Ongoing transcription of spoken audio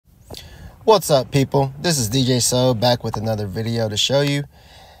What's up, people? This is DJ So back with another video to show you.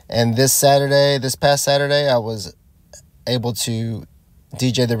 And this past Saturday, I was able to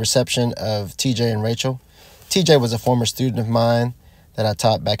DJ the reception of TJ and Rachel. TJ was a former student of mine that I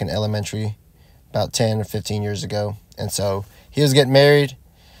taught back in elementary about 10 or 15 years ago. And so he was getting married.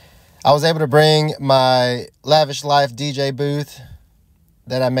 I was able to bring my Lavish Life DJ booth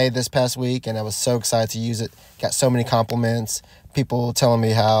that I made this past week, and I was so excited to use it. Got so many compliments, people telling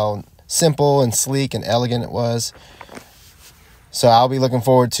me how simple and sleek and elegant it was. So I'll be looking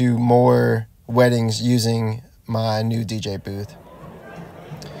forward to more weddings using my new DJ booth.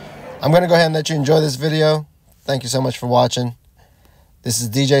 I'm going to go ahead and let you enjoy this video. Thank you so much for watching. This is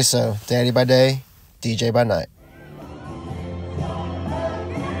DJ So, Daddy by day, DJ by night.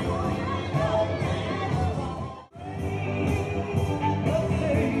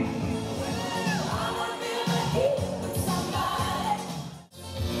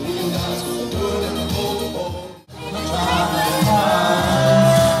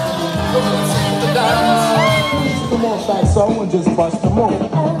 Come on, Fat Soul, and just bust them open.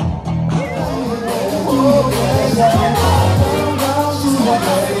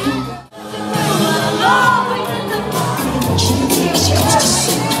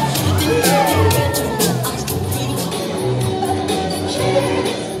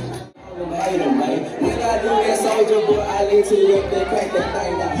 When I do that soldier boy, I lean to you up there, crack that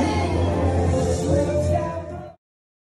thing.